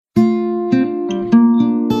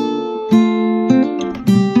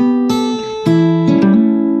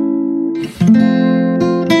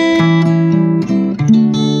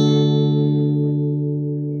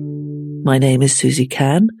My name is Susie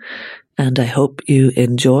Kahn, and I hope you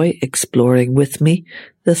enjoy exploring with me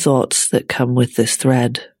the thoughts that come with this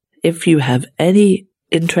thread. If you have any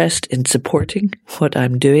interest in supporting what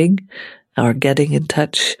I'm doing or getting in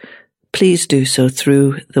touch, please do so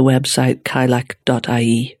through the website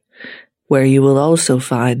kylak.ie, where you will also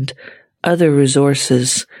find other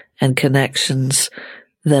resources and connections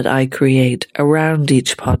that I create around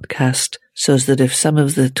each podcast, so that if some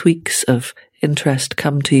of the tweaks of interest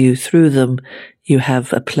come to you through them, you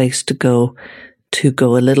have a place to go a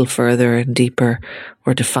little further and deeper,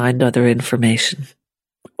 or to find other information,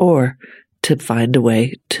 or to find a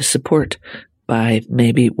way to support by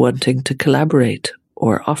maybe wanting to collaborate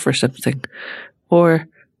or offer something, or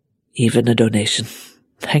even a donation.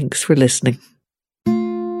 Thanks for listening.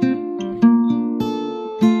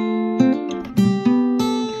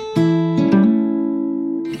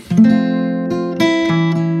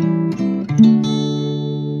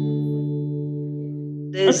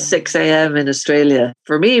 It is 6 a.m. in Australia.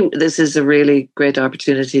 For me, this is a really great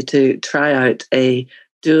opportunity to try out a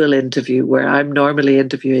dual interview where I'm normally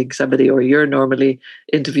interviewing somebody, or you're normally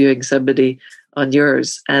interviewing somebody on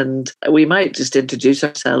yours. And we might just introduce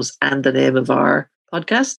ourselves and the name of our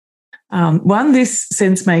podcast. This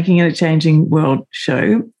Sense Making in a Changing World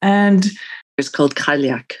show. And it's called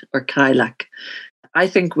Kylak or Kylak. I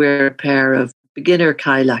think we're a pair of beginner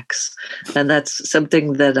Kylaks. And that's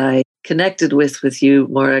something that I connected with you,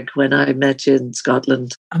 Morag, when I met you in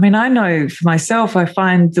Scotland. I mean, I know for myself, I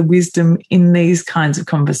find the wisdom in these kinds of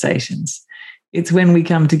conversations. It's when we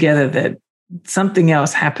come together that something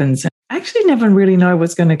else happens. I actually never really know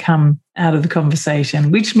what's going to come out of the conversation,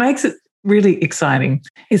 which makes it really exciting.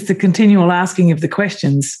 It's the continual asking of the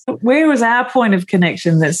questions. Where was our point of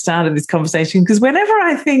connection that started this conversation? Because whenever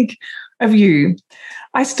I think of you,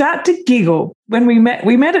 I start to giggle. When we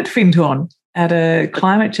met at Findhorn at a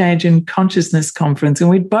climate change and consciousness conference, and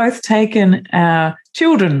we'd both taken our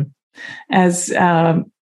children as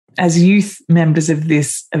youth members of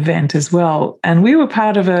this event as well. And we were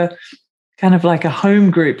part of a kind of like a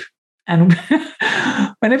home group. And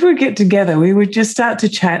whenever we get together, we would just start to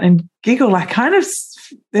chat and giggle.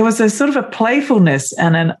 There was a sort of a playfulness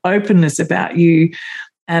and an openness about you,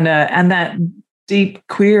 and that deep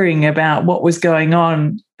querying about what was going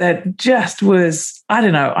on that just was, I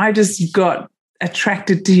don't know, I just got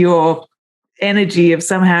attracted to your energy of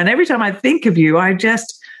somehow. And every time I think of you, I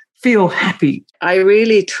just feel happy. I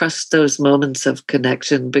really trust those moments of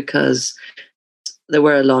connection, because there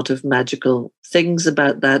were a lot of magical things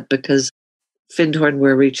about that, because Findhorn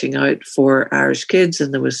were reaching out for Irish kids,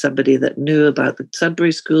 and there was somebody that knew about the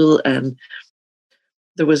Sudbury School, and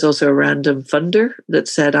there was also a random funder that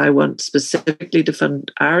said, I want specifically to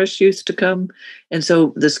fund Irish youth to come. And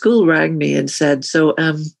so the school rang me and said,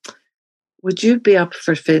 would you be up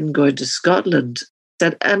for Finn going to Scotland? I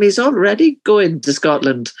said, he's already going to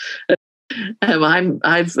Scotland.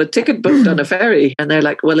 I've a ticket booked on a ferry. And they're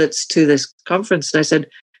like, well, it's to this conference. And I said,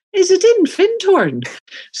 is it in Findhorn?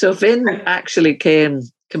 So Finn actually came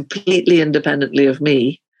completely independently of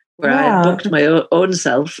me, where I had booked my own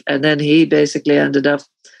self, and then he basically ended up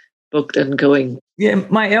booked and going. Yeah,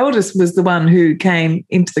 my eldest was the one who came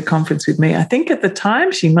into the conference with me. I think at the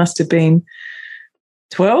time she must have been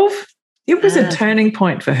 12. It was a turning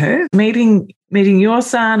point for her, meeting your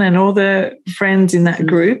son and all the friends in that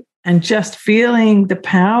group, and just feeling the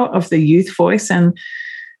power of the youth voice and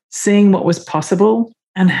seeing what was possible,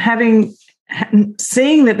 and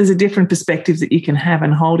seeing that there's a different perspective that you can have,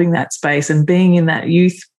 and holding that space and being in that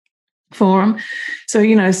youth forum. So,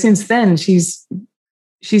 since then she's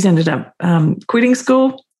ended up quitting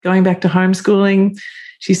school, going back to homeschooling.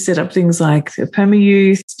 She's set up things like the Perma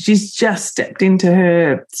Youth. She's just stepped into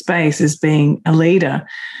her space as being a leader,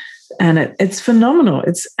 and it's phenomenal.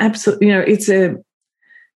 It's absolutely,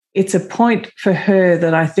 it's a point for her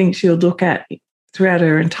that I think she'll look at throughout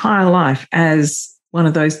her entire life as one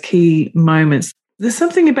of those key moments. There's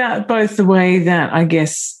something about both the way that I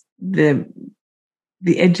guess the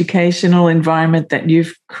educational environment that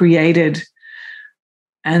you've created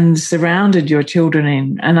and surrounded your children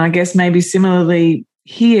in, and I guess maybe similarly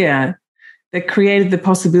here, that created the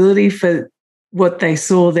possibility for what they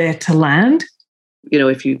saw there to land.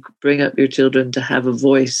 If you bring up your children to have a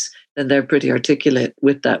voice, then they're pretty articulate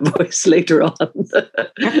with that voice later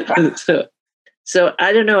on. So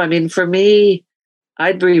I don't know. I mean, for me,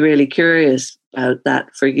 I'd be really curious about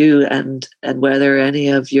that for you, and whether any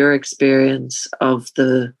of your experience of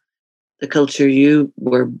the culture you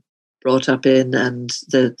were brought up in, and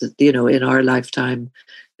the in our lifetime,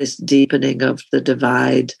 this deepening of the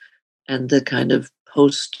divide and the kind of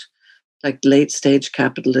post like late stage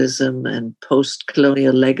capitalism and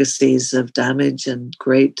post-colonial legacies of damage and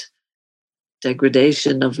great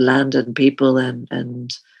degradation of land and people.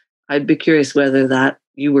 And I'd be curious whether that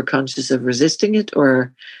you were conscious of resisting it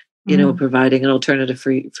or, providing an alternative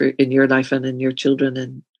for in your life and in your children,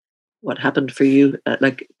 and what happened for you.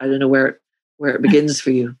 Like, I don't know where it begins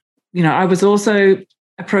for you. I was also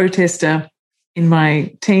a protester in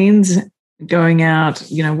my teens, going out,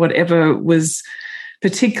 whatever was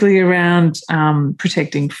particularly around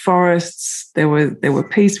protecting forests. There were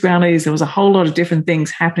peace rallies. There was a whole lot of different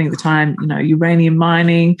things happening at the time, uranium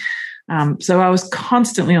mining. So I was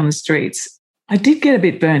constantly on the streets. I did get a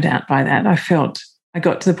bit burnt out by that. I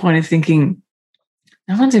got to the point of thinking,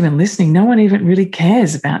 no one's even listening. No one even really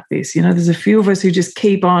cares about this. There's a few of us who just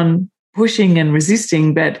keep on pushing and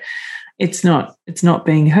resisting, but it's not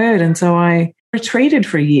being heard. And so I retreated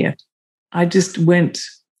for a year. I just went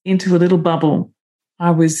into a little bubble.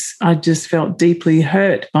 I just felt deeply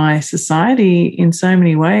hurt by society in so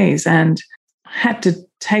many ways, and had to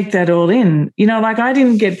take that all in. I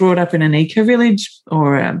didn't get brought up in an eco-village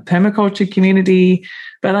or a permaculture community,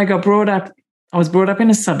 but I was brought up in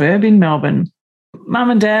a suburb in Melbourne. Mum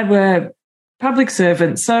and Dad were public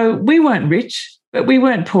servants, so we weren't rich, but we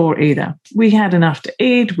weren't poor either. We had enough to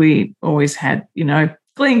eat. We always had,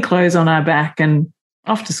 clean clothes on our back and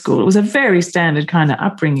off to school. It was a very standard kind of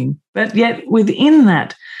upbringing. But yet within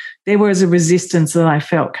that, there was a resistance that I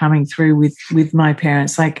felt coming through with my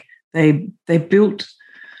parents. Like they built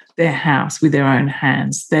their house with their own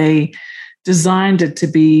hands. They designed it to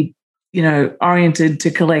be, oriented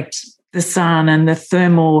to collect the sun and the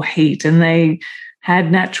thermal heat, and they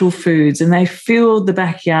had natural foods, and they filled the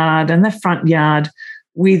backyard and the front yard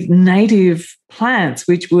with native plants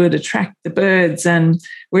which would attract the birds, and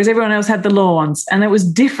whereas everyone else had the lawns, and it was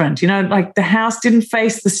different. Like the house didn't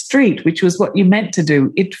face the street, which was what you meant to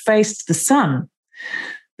do. It faced the sun.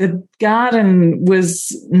 The garden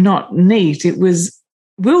was not neat. It was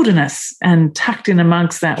wilderness, and tucked in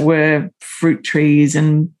amongst that were fruit trees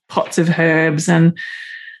and pots of herbs, and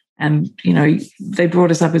they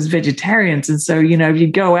brought us up as vegetarians. And so, if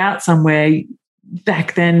you go out somewhere,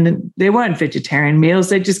 back then there weren't vegetarian meals.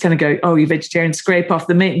 They're just going to go, oh, you're vegetarian, scrape off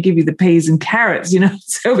the meat and give you the peas and carrots,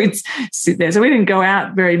 so it's sit there. So we didn't go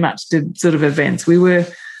out very much to sort of events.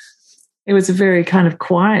 It was a very kind of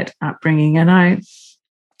quiet upbringing.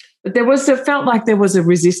 But it felt like there was a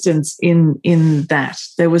resistance in that.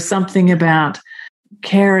 There was something about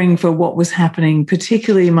caring for what was happening,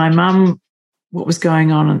 particularly my mum, what was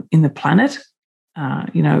going on in the planet,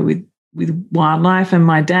 with wildlife. And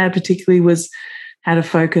my dad particularly had a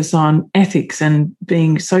focus on ethics and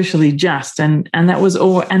being socially just. And that was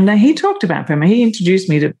all. And he talked about He introduced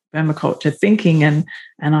me to permaculture thinking and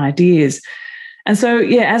ideas. And so,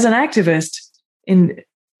 as an activist,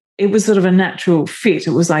 it was sort of a natural fit.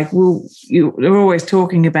 It was like, well, they're always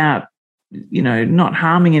talking about, not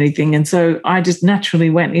harming anything. And so I just naturally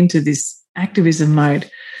went into this activism mode.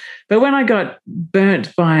 But when I got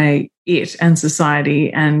burnt by it and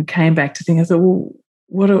society and came back to think, I thought, well,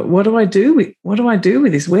 what do I do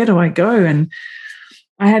with this? Where do I go? And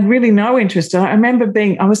I had really no interest. I remember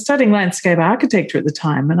I was studying landscape architecture at the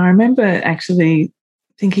time, and I remember actually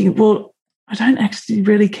thinking, well, I don't actually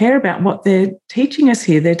really care about what they're teaching us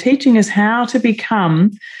here. They're teaching us how to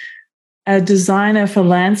become a designer for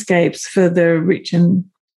landscapes for the rich and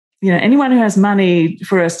anyone who has money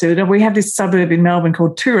for us to. We have this suburb in Melbourne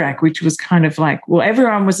called Toorak, which was kind of like, well,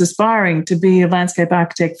 everyone was aspiring to be a landscape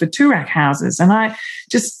architect for Toorak houses. And I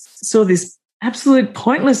just saw this absolute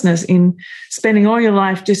pointlessness in spending all your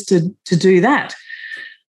life just to do that.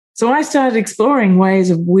 So I started exploring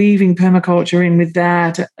ways of weaving permaculture in with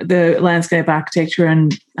that, the landscape architecture,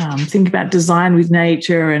 and think about design with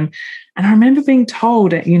nature. And I remember being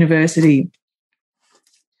told at university,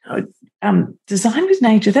 design with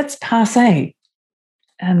nature, that's passé.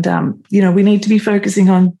 And, we need to be focusing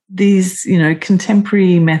on these,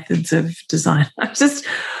 contemporary methods of design. I just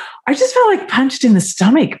felt like punched in the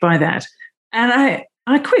stomach by that. And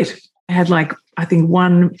I quit. I had I think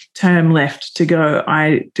one term left to go.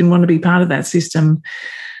 I didn't want to be part of that system.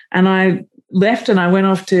 And I left and I went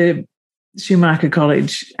off to Schumacher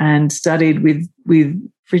College and studied with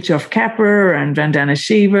Fritjof Capra and Vandana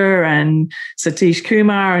Shiva and Satish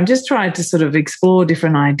Kumar, and just tried to sort of explore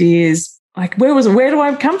different ideas. Like, where do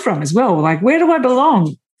I come from as well? Like, where do I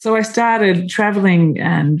belong? So I started traveling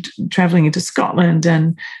into Scotland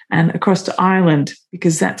and across to Ireland,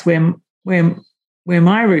 because that's where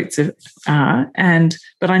my roots are.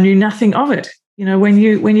 But I knew nothing of it. When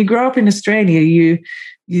you grow up in Australia,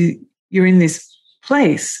 you're in this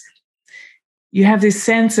place. You have this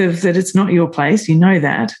sense of that it's not your place. You know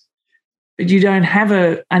that. but you don't have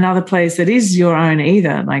another place that is your own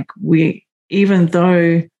either. Like even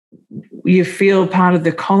though you feel part of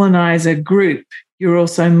the colonizer group, you're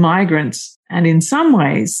also migrants, and in some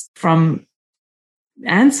ways from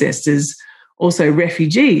ancestors, also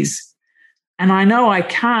refugees. And I know I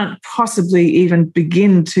can't possibly even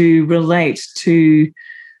begin to relate to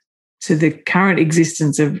the current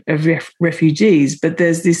existence of refugees, but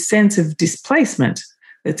there's this sense of displacement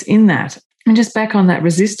that's in that. And just back on that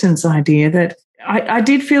resistance idea, that I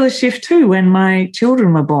did feel a shift too when my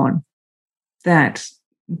children were born, that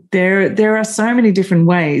there are so many different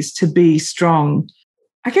ways to be strong.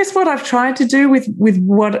 I guess what I've tried to do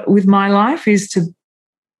with my life is to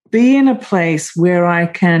be in a place where I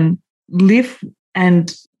can live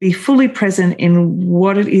and be fully present in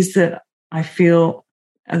what it is that I feel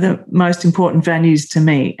are the most important values to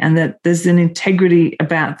me, and that there's an integrity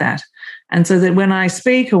about that. And so that when I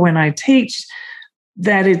speak or when I teach,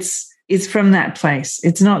 that it's from that place.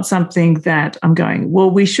 It's not something that I'm going, well,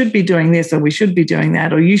 we should be doing this or we should be doing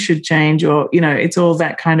that or you should change, or, it's all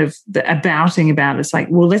that kind of abouting about it. It's like,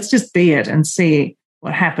 well, let's just be it and see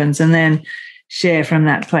what happens and then share from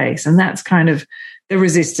that place. And that's kind of the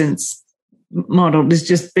resistance model, is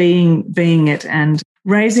just being it and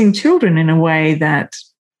raising children in a way that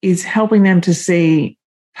is helping them to see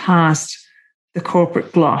past the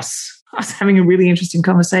corporate gloss. I was having a really interesting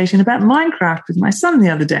conversation about Minecraft with my son the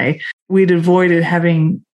other day. We'd avoided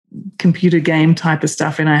having computer game type of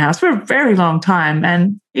stuff in our house for a very long time,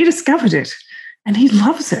 and he discovered it and he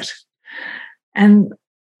loves it. And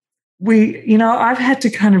I've had to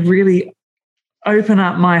kind of really open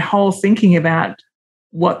up my whole thinking about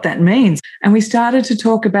what that means. And we started to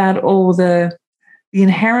talk about all the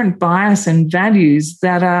inherent bias and values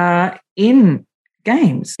that are in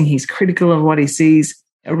games. He's critical of what he sees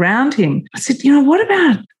around him. I said, what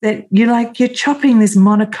about that? You're chopping this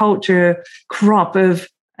monoculture crop of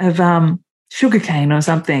sugarcane or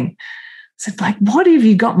something. I said, what if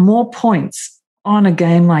you got more points on a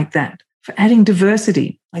game like that for adding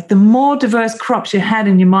diversity? Like the more diverse crops you had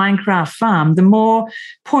in your Minecraft farm, the more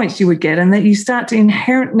points you would get, and that you start to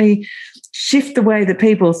inherently shift the way that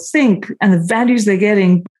people think and the values they're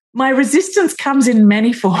getting. My resistance comes in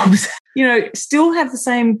many forms. Still have the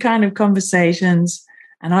same kind of conversations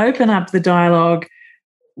and open up the dialogue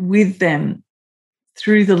with them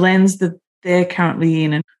through the lens that they're currently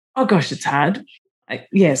in. And oh gosh, it's hard.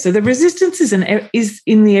 So the resistance is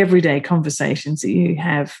in the everyday conversations that you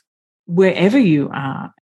have wherever you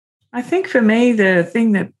are. I think for me, the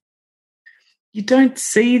thing that you don't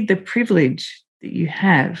see the privilege that you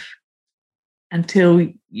have until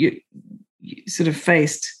you sort of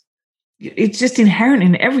faced, it's just inherent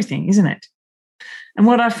in everything, isn't it? And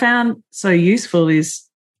what I found so useful is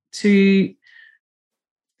to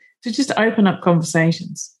just open up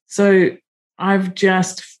conversations. So I've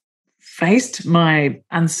just faced my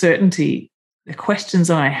uncertainty, the questions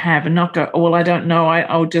I have, and not go, oh, well, I don't know,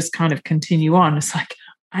 I'll just kind of continue on. It's like,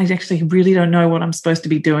 I actually really don't know what I'm supposed to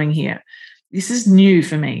be doing here. This is new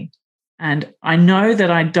for me. And I know that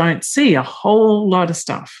I don't see a whole lot of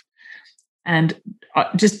stuff, and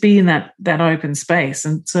just be in that open space.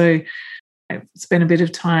 And so I spent a bit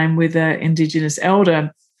of time with an Indigenous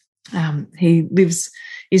elder. He's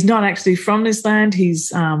not actually from this land. He's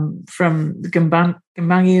from the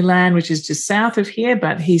Gumbaynggirr land, which is just south of here,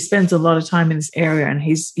 but he spends a lot of time in this area, and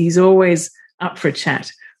he's always up for a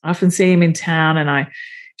chat. I often see him in town, and I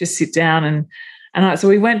just sit down so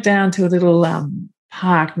we went down to a little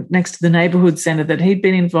park next to the neighbourhood centre that he'd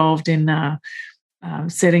been involved in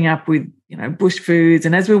setting up with, bush foods.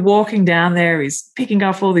 And as we're walking down there, he's picking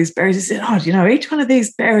off all these berries. He said, oh, each one of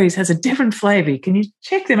these berries has a different flavour. Can you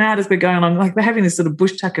check them out as we're going along? Like we're having this sort of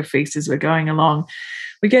bush tucker feast as we're going along.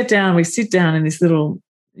 We get down, we sit down in this little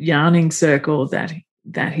yarning circle that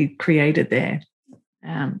he created there.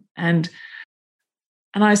 And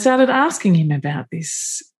I started asking him about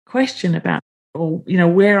this question about,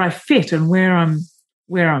 where I fit and where I'm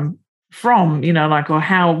from,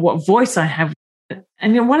 or what voice I have.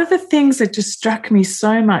 And one of the things that just struck me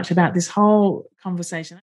so much about this whole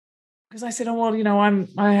conversation, because I said, oh, well,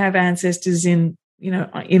 I have ancestors in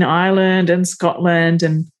Ireland and Scotland,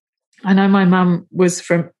 and I know my mum was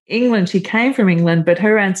from England. She came from England, but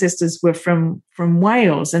her ancestors were from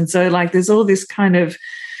Wales. And so there's all this kind of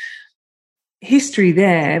history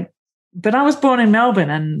there. But I was born in Melbourne,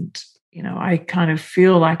 and, I kind of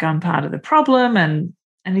feel like I'm part of the problem. And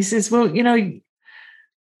he says, well,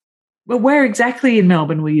 where exactly in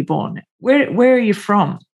Melbourne were you born? Where are you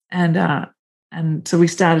from? And so we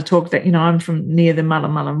started talking that, I'm from near the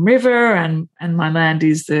Mullumbimby River, and my land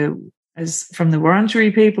is from the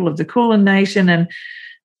Wurundjeri people of the Kulin Nation.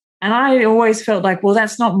 And I always felt like, well,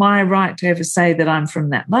 that's not my right to ever say that I'm from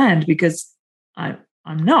that land, because I'm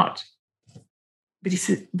not.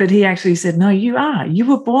 But he actually said, no, you are. You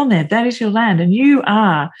were born there. That is your land. And you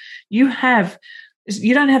don't have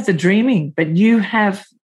the dreaming, but you have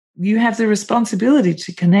the responsibility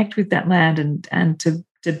to connect with that land and to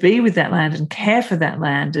be with that land and care for that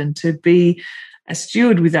land and to be a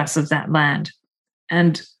steward with us of that land.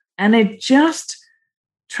 And it just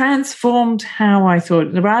transformed how I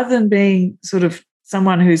thought. Rather than being sort of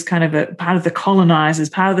someone who's kind of a part of the colonizers,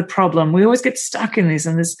 part of the problem, we always get stuck in this.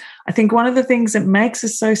 And I think one of the things that makes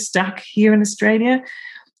us so stuck here in Australia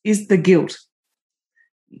is the guilt,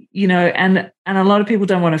 and a lot of people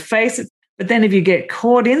don't want to face it. But then if you get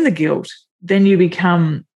caught in the guilt, then you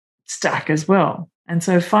become stuck as well. And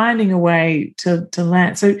so finding a way to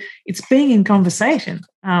land. So it's being in conversation.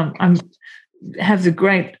 I have the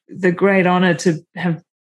great honor to have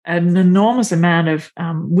an enormous amount of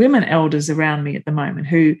women elders around me at the moment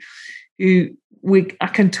who I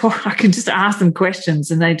can just ask them questions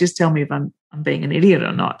and they just tell me if I'm being an idiot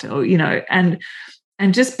or not, or and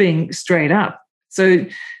just being straight up. So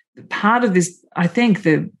part of this, I think,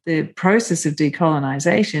 the process of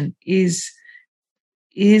decolonization is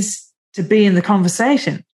to be in the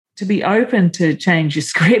conversation, to be open to change your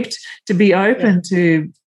script, to be open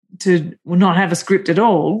to not have a script at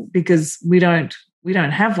all, because we don't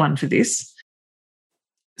have one for this.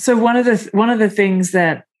 So one of the things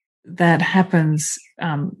that happens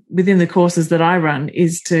within the courses that I run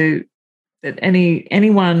is that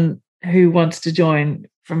anyone who wants to join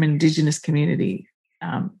from an Indigenous community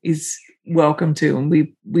is welcome to, and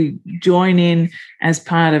we join in as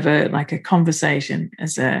part of a conversation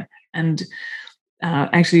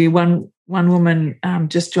actually one woman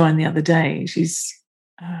just joined the other day.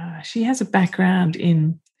 She has a background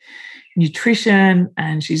in nutrition,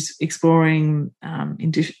 and she's exploring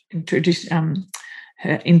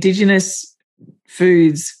Indigenous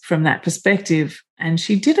foods from that perspective. And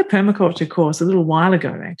she did a permaculture course a little while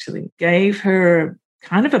ago, actually, gave her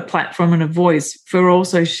kind of a platform and a voice for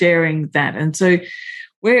also sharing that. And so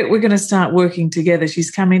we're going to start working together.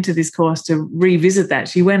 She's come into this course to revisit that.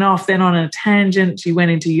 She went off then on a tangent. She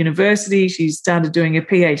went into university. She started doing a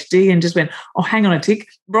PhD and just went, oh, hang on a tick,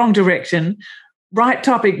 wrong direction. Right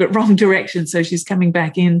topic, but wrong direction. So she's coming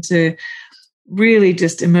back in to really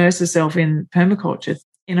just immerse herself in permaculture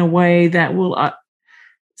in a way that will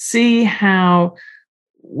see how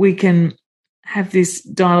we can have this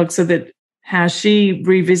dialogue, so that how she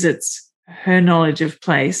revisits her knowledge of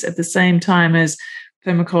place at the same time as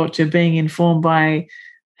permaculture being informed by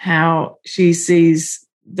how she sees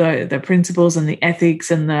the principles and the ethics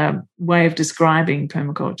and the way of describing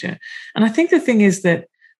permaculture. And I think the thing is that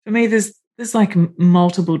for me, there's like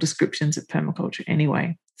multiple descriptions of permaculture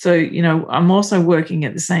anyway. So, I'm also working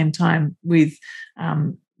at the same time with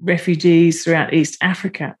refugees throughout East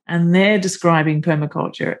Africa, and they're describing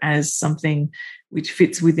permaculture as something which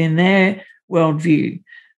fits within their worldview.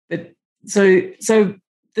 But so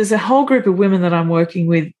there's a whole group of women that I'm working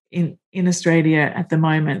with in Australia at the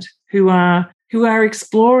moment who are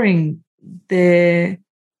exploring their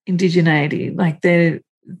indigeneity. Like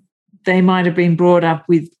they might have been brought up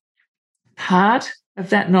with part of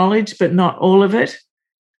that knowledge, but not all of it,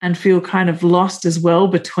 and feel kind of lost as well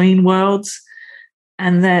between worlds.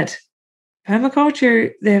 And that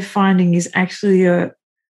permaculture, they're finding, is actually a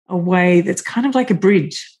way that's kind of like a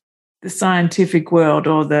bridge, the scientific world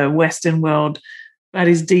or the Western world, but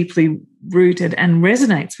is deeply rooted and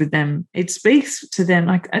resonates with them. It speaks to them.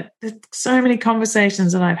 Like there's so many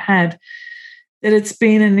conversations that I've had that it's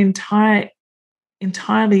been an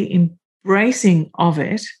entirely embracing of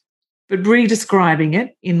it, but redescribing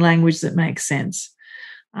it in language that makes sense.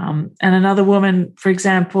 And another woman, for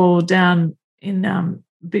example, down in a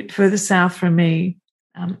bit further south from me,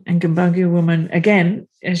 Ngambunga woman, again,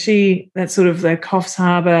 and that's sort of the Coffs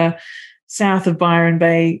Harbour, south of Byron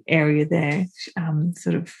Bay area there,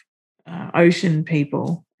 sort of ocean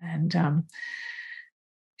people. And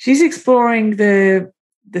she's exploring the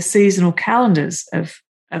seasonal calendars of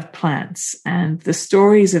plants and the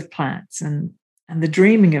stories of plants and the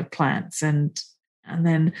dreaming of plants, and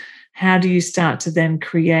then how do you start to then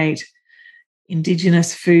create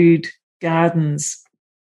Indigenous food gardens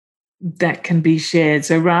that can be shared?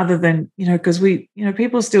 So rather than, because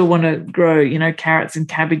people still want to grow, carrots and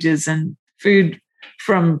cabbages and food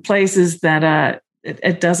from places that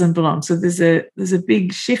it doesn't belong. So there's a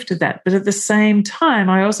big shift of that. But at the same time,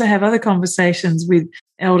 I also have other conversations with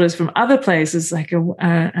elders from other places, like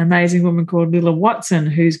an amazing woman called Lilla Watson,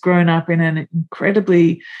 who's grown up in an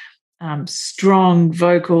incredibly strong,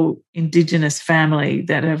 vocal Indigenous family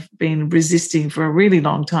that have been resisting for a really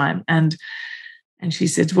long time. And she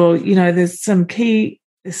said, well, there's some key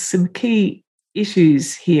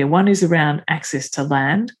issues here. One is around access to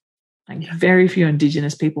land. Like very few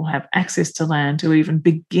Indigenous people have access to land to even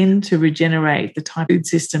begin to regenerate the type of food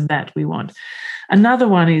system that we want. Another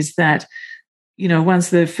one is that, once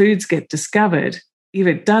the foods get discovered, if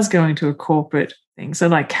it does go into a corporate thing, so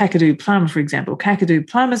like Kakadu plum, for example, Kakadu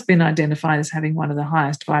plum has been identified as having one of the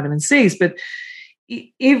highest vitamin C's, but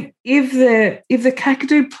if the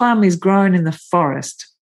Kakadu plum is grown in the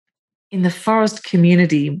forest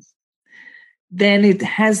community, then it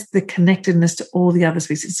has the connectedness to all the other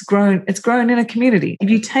species. It's grown in a community. If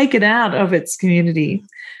you take it out of its community,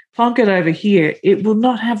 plonk it over here, it will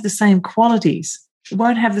not have the same qualities. It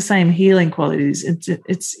won't have the same healing qualities.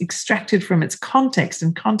 It's extracted from its context,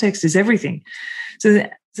 and context is everything. So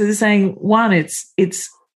they're saying, one, it's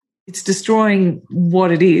destroying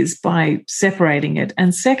what it is by separating it,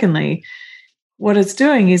 and secondly, what it's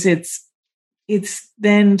doing is it's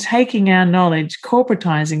then taking our knowledge,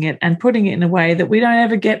 corporatizing it, and putting it in a way that we don't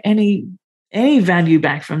ever get any value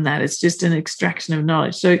back from that. It's just an extraction of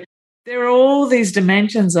knowledge. So there are all these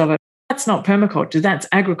dimensions of it. That's not permaculture, that's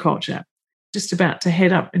agriculture. Just about to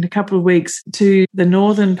head up in a couple of weeks to the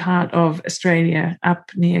northern part of Australia,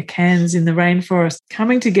 up near Cairns in the rainforest,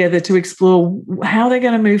 coming together to explore how they're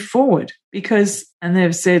going to move forward. And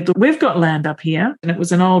they've said, look, we've got land up here, and it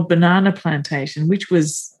was an old banana plantation, which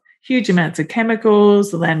was huge amounts of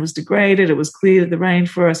chemicals. The land was degraded. It was cleared of the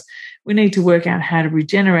rainforest. We need to work out how to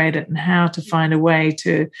regenerate it and how to find a way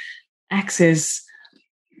to access.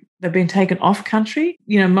 They've been taken off country.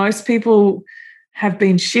 Most people have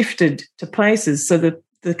been shifted to places. So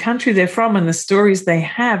the country they're from and the stories they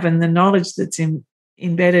have and the knowledge that's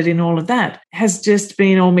embedded in all of that has just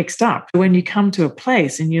been all mixed up. When you come to a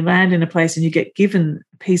place and you land in a place and you get given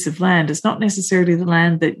a piece of land, it's not necessarily the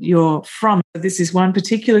land that you're from. This is one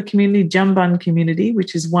particular community, Jumbun community,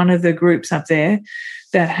 which is one of the groups up there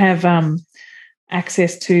that have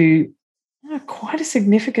access to quite a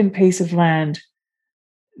significant piece of land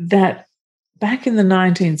that back in the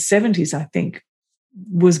 1970s, I think,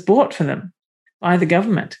 was bought for them by the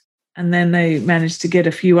government. And then they managed to get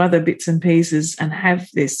a few other bits and pieces and have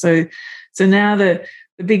this. So now a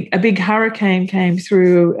big hurricane came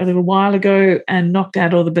through a little while ago and knocked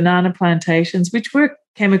out all the banana plantations, which were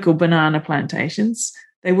chemical banana plantations.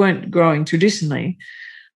 They weren't growing traditionally.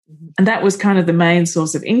 And that was kind of the main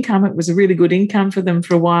source of income. It was a really good income for them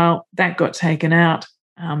for a while. That got taken out.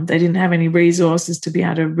 They didn't have any resources to be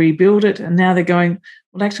able to rebuild it. And now they're going,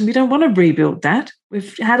 well, actually, we don't want to rebuild that.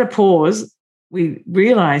 We've had a pause. We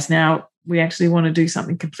realise now we actually want to do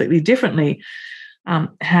something completely differently.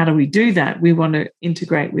 How do we do that? We want to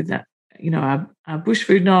integrate with that, our bush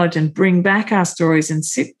food knowledge and bring back our stories and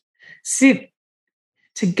sit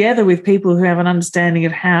together with people who have an understanding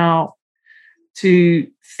of how to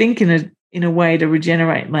think in a way to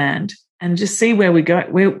regenerate land and just see where we go,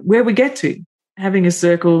 where we get to. Having a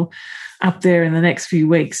circle up there in the next few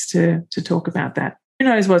weeks to talk about that. Who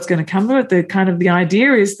knows what's going to come of it? The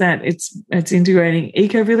idea is that it's integrating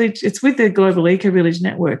EcoVillage. It's with the Global EcoVillage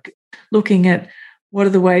Network, looking at what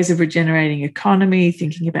are the ways of regenerating economy,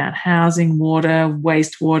 thinking about housing, water,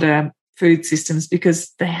 wastewater, food systems,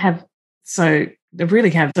 because they really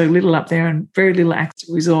have so little up there and very little active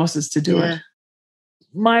resources to do it.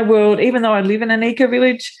 My world, even though I live in an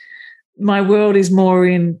eco-village, my world is more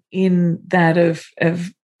in that of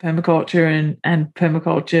permaculture and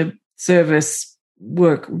permaculture service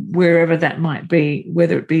work, wherever that might be,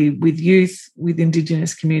 whether it be with youth, with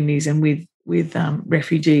Indigenous communities and with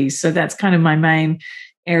refugees. So that's kind of my main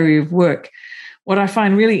area of work. What I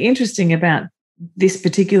find really interesting about this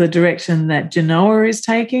particular direction that Genoa is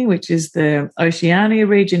taking, which is the Oceania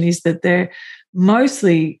region, is that they're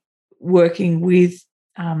mostly working with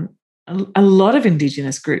a lot of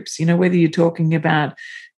Indigenous groups, whether you're talking about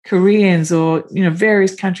Koreans or,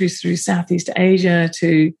 various countries through Southeast Asia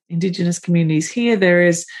to Indigenous communities here. There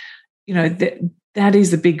is, that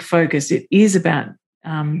is the big focus. It is about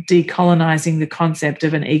decolonizing the concept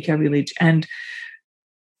of an eco-village and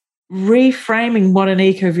reframing what an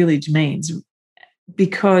eco-village means,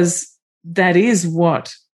 because that is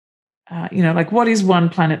what, what is one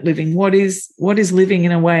planet living? What is living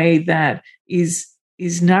in a way that is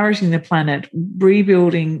nourishing the planet,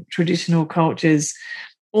 rebuilding traditional cultures,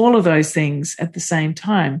 all of those things at the same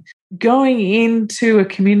time. Going into a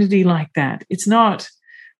community like that, it's not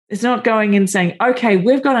It's not going in saying, okay,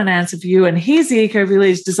 we've got an answer for you and here's the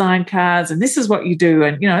Eco-Village design cards and this is what you do.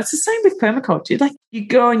 And, it's the same with permaculture. Like you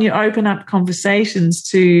go and you open up conversations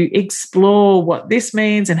to explore what this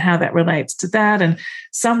means and how that relates to that. And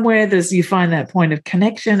somewhere you find that point of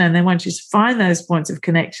connection. And then once you find those points of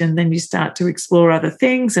connection, then you start to explore other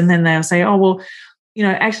things. And then they'll say, oh, well,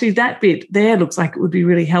 actually that bit there looks like it would be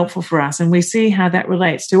really helpful for us. And we see how that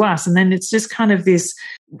relates to us. And then it's just kind of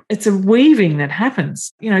it's a weaving that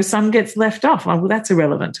happens. Some gets left off. Oh, well, that's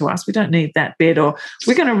irrelevant to us. We don't need that bit, or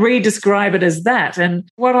we're going to re-describe it as that. And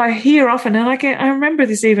what I hear often, and I remember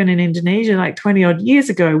this even in Indonesia, like 20 odd years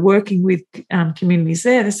ago, working with communities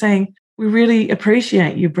there, they're saying, we really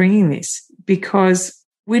appreciate you bringing this because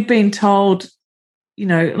we'd been told,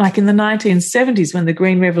 like in the 1970s when the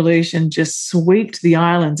Green Revolution just swept the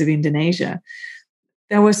islands of Indonesia,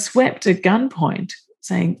 they were swept at gunpoint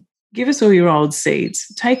saying, give us all your old seeds,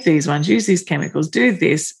 take these ones, use these chemicals, do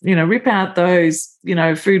this, rip out those,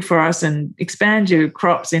 food forests and expand your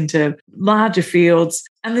crops into larger fields.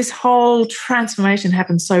 And this whole transformation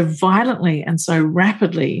happened so violently and so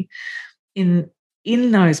rapidly in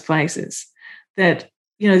those places that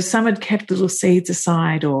some had kept little seeds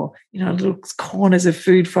aside or, little corners of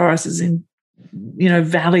food forests in,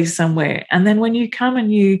 valleys somewhere. And then when you come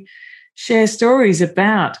and you share stories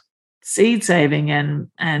about seed saving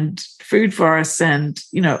and food forests and,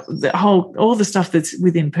 all the stuff that's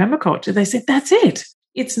within permaculture, they said, that's it.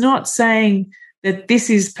 It's not saying that this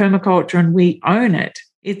is permaculture and we own it.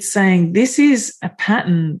 It's saying this is a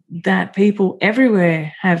pattern that people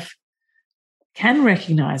everywhere can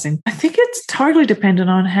recognize. And I think it's totally dependent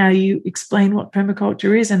on how you explain what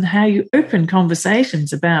permaculture is and how you open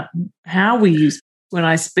conversations about how we use. When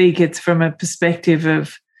I speak, it's from a perspective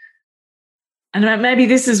of, and maybe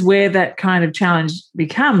this is where that kind of challenge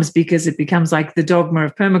becomes, because it becomes like the dogma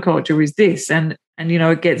of permaculture is this, and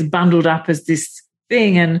it gets bundled up as this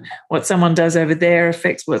thing, and what someone does over there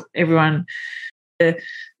affects what everyone, the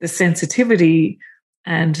sensitivity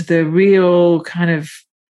and the real kind of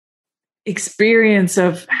experience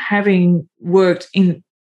of having worked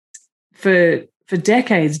for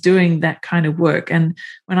decades doing that kind of work. And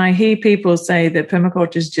when I hear people say that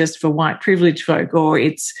permaculture is just for white privileged folk, or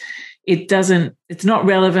it's not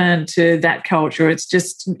relevant to that culture,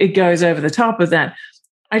 it goes over the top of that,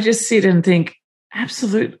 I just sit and think,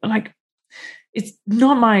 absolute, like, it's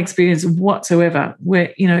not my experience whatsoever.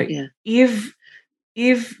 Where if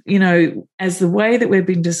as the way that we've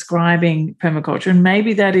been describing permaculture, and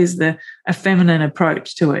maybe that is a feminine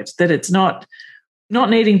approach to it, that it's not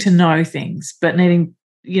needing to know things, but needing,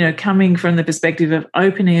 coming from the perspective of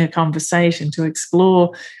opening a conversation to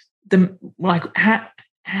explore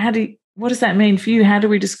what does that mean for you? How do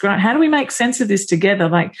we make sense of this together?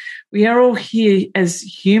 Like, we are all here as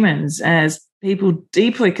humans, as people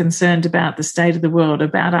deeply concerned about the state of the world,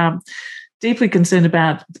 deeply concerned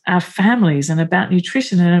about our families and about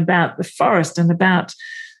nutrition and about the forest and about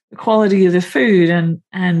the quality of the food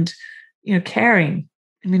and caring.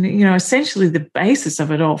 I mean, essentially the basis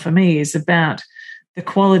of it all for me is about the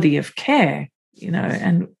quality of care,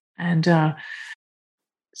 and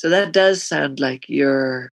so that does sound like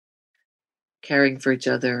you're caring for each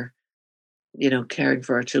other, caring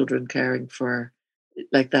for our children, caring for,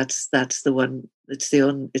 like, that's the one. It's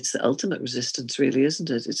the ultimate resistance, really, isn't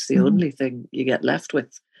it? It's the only thing you get left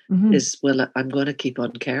with is, well, I'm going to keep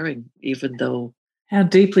on caring, even though. How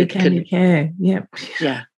deeply can you care? Yep.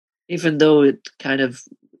 Yeah. Even though it kind of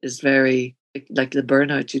is very, like the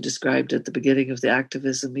burnout you described at the beginning of the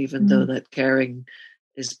activism, even though that caring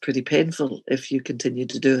is pretty painful if you continue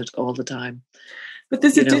to do it all the time. But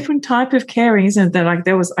there's a different type of caring, isn't there? Like,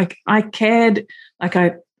 there was, I cared, like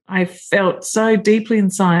I felt so deeply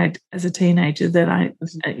inside as a teenager that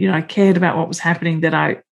I cared about what was happening,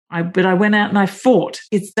 that but I went out and I fought.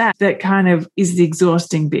 It's that kind of is the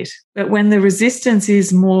exhausting bit. But when the resistance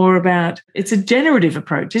is more about, it's a generative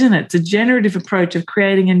approach, isn't it? It's a generative approach of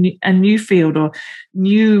creating a new field or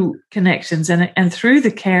new connections, and through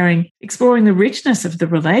the caring, exploring the richness of the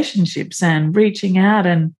relationships and reaching out.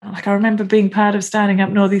 And like, I remember being part of starting up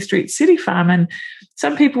Northeast Street City Farm, and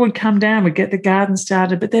some people would come down, would get the garden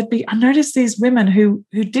started, but I noticed these women who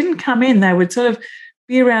didn't come in, they would sort of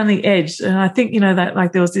be around the edge. And I think, that,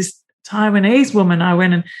 like, there was this Taiwanese woman, I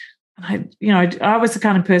went and I was the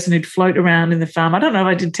kind of person who'd float around in the farm. I don't know if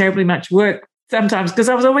I did terribly much work sometimes, because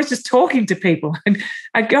I was always just talking to people.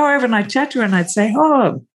 I'd go over and I'd chat to her and I'd say,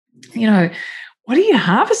 oh, what are you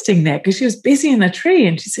harvesting there? Because she was busy in the tree.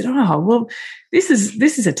 And she said, oh, well, this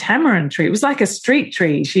is a tamarind tree. It was like a street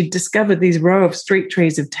tree. She'd discovered these row of street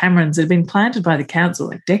trees of tamarinds that had been planted by the council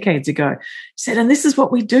like decades ago. She said, and this is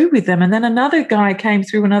what we do with them. And then another guy came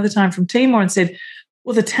through another time from Timor and said,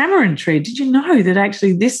 well, the tamarind tree, did you know that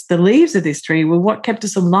actually the leaves of this tree were what kept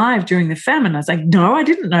us alive during the famine? I was like, no, I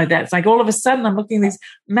didn't know that. It's like all of a sudden I'm looking at these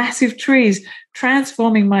massive trees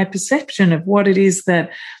transforming my perception of what it is that,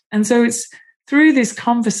 and so it's through this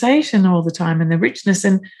conversation all the time and the richness.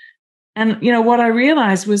 And what I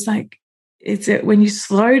realized was like, it's when you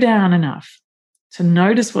slow down enough to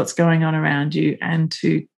notice what's going on around you and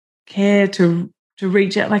to care to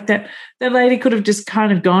reach out like that lady could have just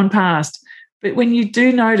kind of gone past. But when you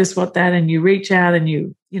do notice and you reach out and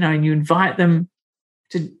you invite them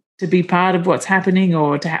to be part of what's happening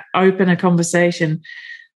or to open a conversation,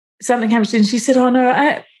 something happens. And she said, oh no,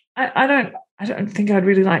 I don't think I'd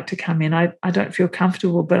really like to come in. I don't feel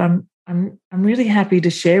comfortable, but I'm really happy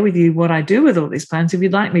to share with you what I do with all these plants. If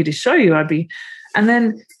you'd like me to show you, and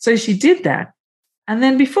then so she did that. And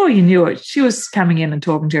then before you knew it, she was coming in and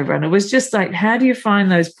talking to everyone. It was just like, how do you find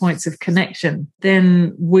those points of connection?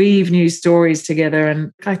 Then weave new stories together.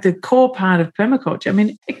 And like the core part of permaculture, I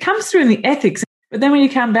mean, it comes through in the ethics, but then when you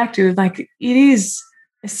come back to it, like it is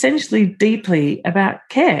essentially deeply about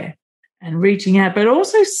care and reaching out, but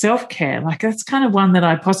also self-care. Like that's kind of one that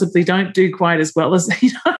I possibly don't do quite as well as,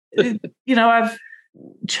 I've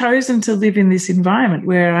chosen to live in this environment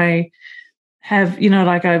where I have,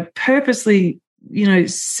 I purposely,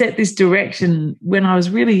 set this direction when I was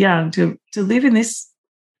really young to live in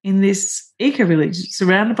this eco-village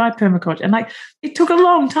surrounded by permaculture. And like, it took a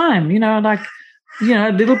long time,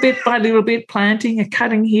 little bit by little bit, planting a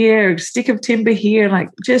cutting here, a stick of timber here,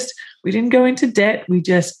 we didn't go into debt.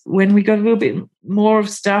 When we got a little bit more of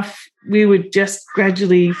stuff, we would just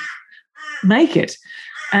gradually make it.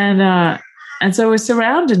 And so we're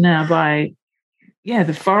surrounded now by,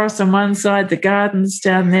 the forest on one side, the gardens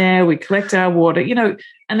down there, we collect our water,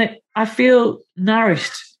 and I feel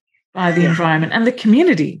nourished by the environment and the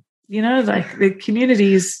community, the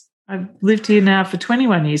community is, I've lived here now for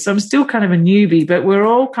 21 years, so I'm still kind of a newbie, but we're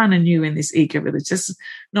all kind of new in this eco-village, just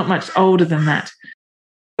not much older than that.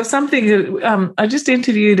 Something that I just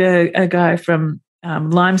interviewed a guy from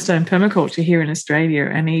Limestone Permaculture here in Australia,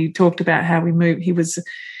 and he talked about how we moved.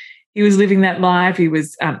 He was living that life. He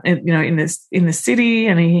was, in the city,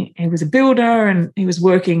 and he was a builder, and he was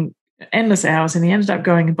working endless hours, and he ended up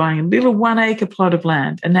going and buying a little 1 acre plot of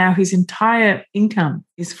land. And now his entire income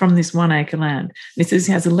is from this 1 acre land. And he says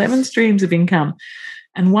he has 11 streams of income.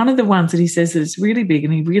 And one of the ones that he says that is really big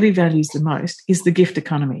and he really values the most is the gift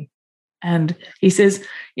economy. And he says,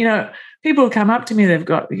 people come up to me, they've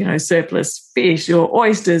got, surplus fish or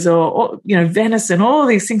oysters or venison, all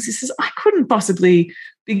these things. He says, I couldn't possibly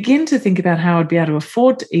begin to think about how I'd be able to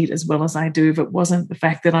afford to eat as well as I do if it wasn't the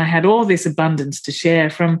fact that I had all this abundance to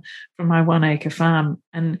share from my 1 acre farm.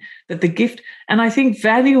 And that the gift, and I think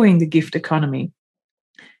valuing the gift economy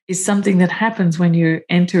is something that happens when you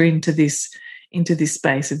enter into this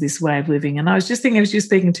space of this way of living. And I was just thinking, I was just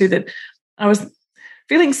speaking to that, I was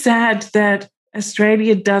feeling sad that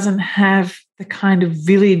Australia doesn't have the kind of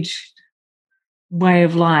village way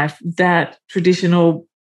of life, that traditional,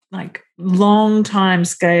 like long time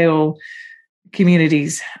scale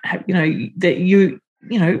communities have,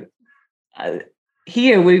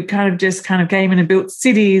 here we kind of came in and built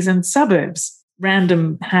cities and suburbs,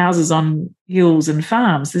 random houses on hills and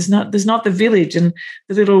farms. There's not the village and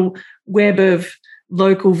the little web of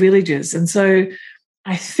local villages. And so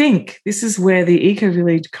I think this is where the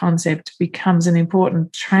eco-village concept becomes an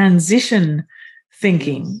important transition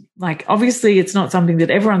thinking. Like, obviously, it's not something that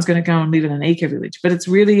everyone's going to go and live in an eco-village, but it's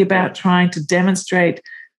really about trying to demonstrate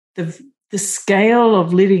the scale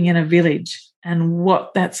of living in a village and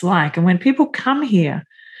what that's like. And when people come here,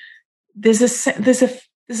 there's a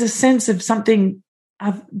sense of something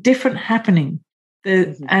different happening,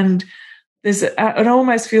 and it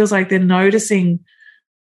almost feels like they're noticing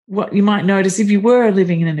what you might notice if you were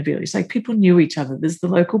living in a village. Like, people knew each other. There's the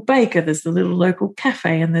local baker, there's the little local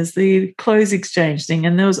cafe, and there's the clothes exchange thing.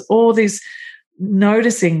 And there was all these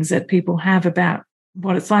noticings that people have about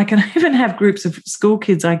what it's like. And I even have groups of school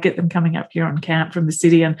kids. I get them coming up here on camp from the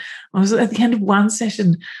city. And I was at the end of one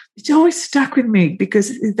session, it always stuck with me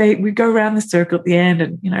because we go around the circle at the end.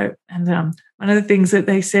 And, one of the things that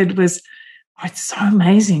they said was, oh, it's so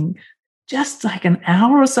amazing. Just like an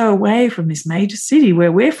hour or so away from this major city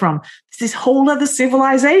where we're from, there's this whole other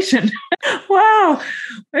civilization. Wow.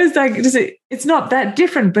 It's like, it's not that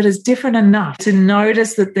different, but it's different enough to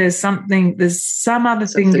notice that there's some other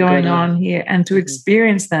thing going on here, and to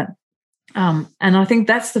experience that. And I think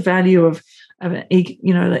that's the value of the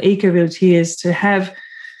eco village here is to have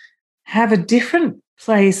a different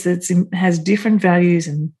place has different values,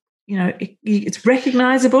 and it's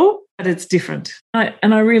recognizable, but it's different.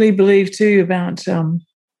 And I really believe too about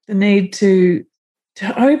the need to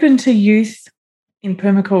open to youth in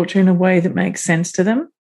permaculture in a way that makes sense to them.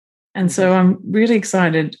 And so I'm really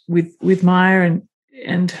excited with Maya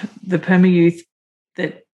and the Perma Youth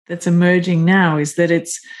that's emerging now, is that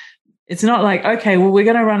it's not like, okay, well, we're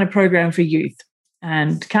going to run a program for youth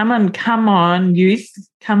and come on youth,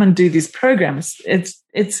 come and do this program.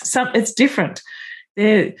 It's different.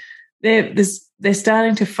 They're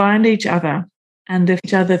starting to find each other and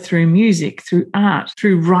each other through music, through art,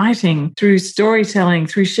 through writing, through storytelling,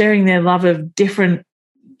 through sharing their love of different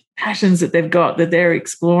passions that they've got that they're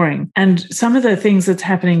exploring. And some of the things that's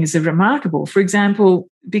happening is remarkable. For example,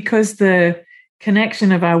 because the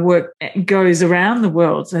connection of our work goes around the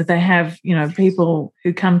world, so they have, people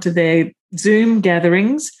who come to their Zoom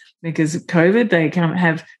gatherings because of COVID. They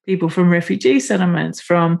have people from refugee settlements,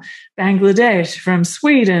 from Bangladesh, from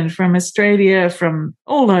Sweden, from Australia, from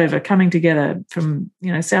all over coming together, from,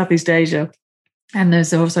 Southeast Asia. And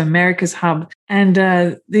there's also America's Hub. And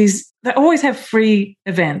they always have free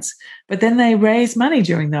events, but then they raise money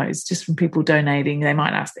during those just from people donating. They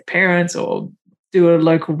might ask their parents or do a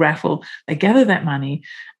local raffle. They gather that money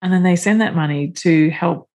and then they send that money to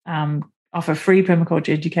help offer free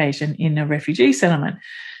permaculture education in a refugee settlement.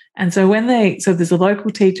 And so so there's a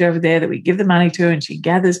local teacher over there that we give the money to, and she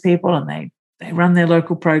gathers people and they run their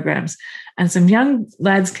local programs. And some young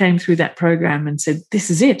lads came through that program and said, this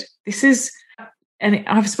is it. And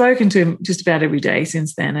I've spoken to him just about every day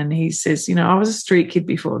since then. And he says, I was a street kid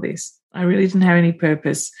before this. I really didn't have any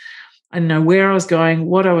purpose. I didn't know where I was going,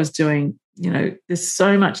 what I was doing. There's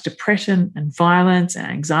so much depression and violence and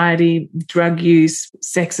anxiety, drug use,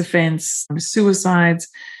 sex offense, suicides.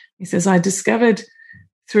 He says, I discovered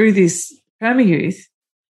through this Perma Youth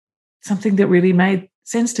something that really made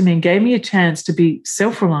sense to me and gave me a chance to be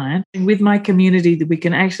self-reliant, and with my community that we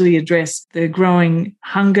can actually address the growing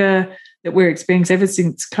hunger that we're experiencing ever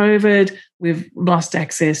since COVID. We've lost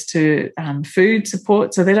access to food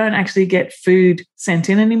support. So they don't actually get food sent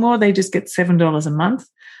in anymore. They just get $7 a month.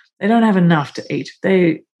 They don't have enough to eat.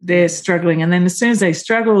 They're struggling. And then as soon as they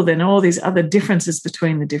struggle, then all these other differences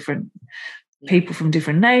between the different people from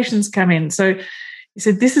different nations come in. So he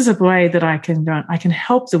said, this is a way that I can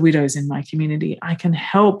help the widows in my community. I can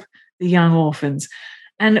help the young orphans.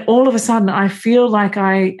 And all of a sudden, I feel like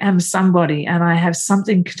I am somebody and I have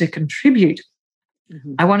something to contribute.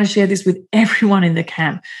 Mm-hmm. I want to share this with everyone in the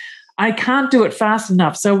camp. I can't do it fast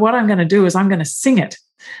enough. So what I'm going to do is I'm going to sing it.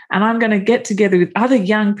 And I'm going to get together with other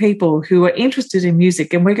young people who are interested in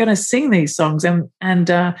music, and we're going to sing these songs. And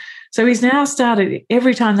so he's now started,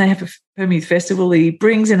 every time they have a Perma Youth Festival, he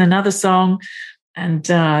brings in another song, and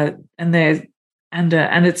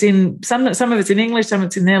it's in some of it's in English, some of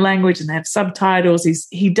it's in their language, and they have subtitles.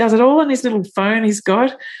 He does it all on his little phone he's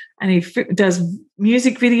got, and he does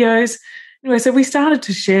music videos. Anyway, so we started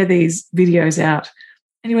to share these videos out.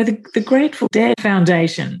 Anyway, the Grateful Dead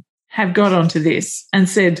Foundation have got onto this and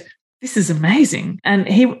said, this is amazing. And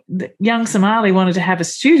the young Somali wanted to have a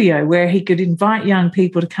studio where he could invite young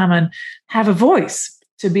people to come and have a voice,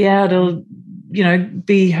 to be able to,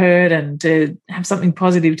 be heard and to have something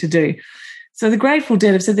positive to do. So the Grateful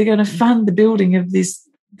Dead have said they're going to fund the building of this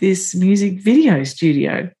music video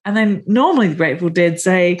studio. And then normally the Grateful Dead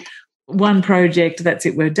say, one project, that's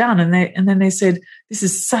it, we're done. And then they said, this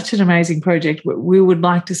is such an amazing project. We would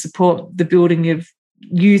like to support the building of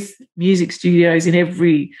youth music studios in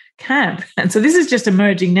every camp. And so this is just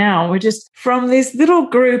emerging now. We're just, from this little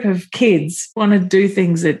group of kids, want to do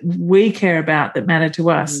things that we care about, that matter to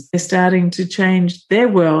us. Mm-hmm. They're starting to change their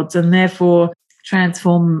worlds and therefore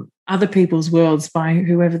transform other people's worlds by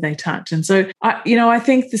whoever they touch. And so, I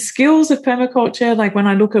think the skills of permaculture, like when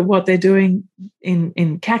I look at what they're doing in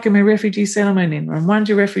Kakuma refugee settlement, in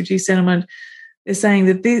Rwanda refugee settlement, they're saying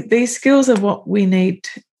that these skills are what we need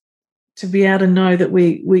to be able to know that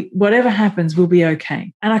we whatever happens, we'll be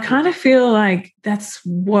okay. And I kind of feel like that's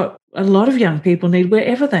what a lot of young people need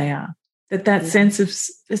wherever they are. That sense of,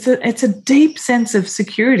 it's a deep sense of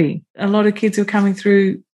security. A lot of kids who are coming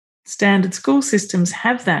through standard school systems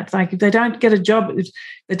have that. Like if they don't get a job, if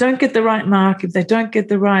they don't get the right mark, if they don't get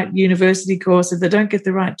the right university course, if they don't get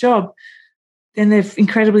the right job, then they're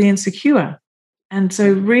incredibly insecure. And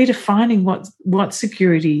so redefining what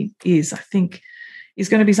security is, I think, is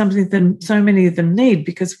going to be something that so many of them need,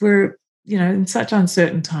 because we're, in such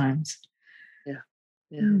uncertain times. Yeah.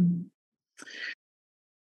 Yeah.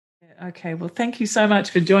 Okay, well, thank you so much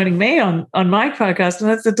for joining me on my podcast. And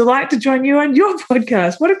it's a delight to join you on your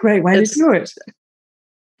podcast. What a great way to do it.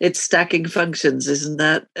 It's stacking functions, isn't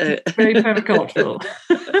that? Very permacultural.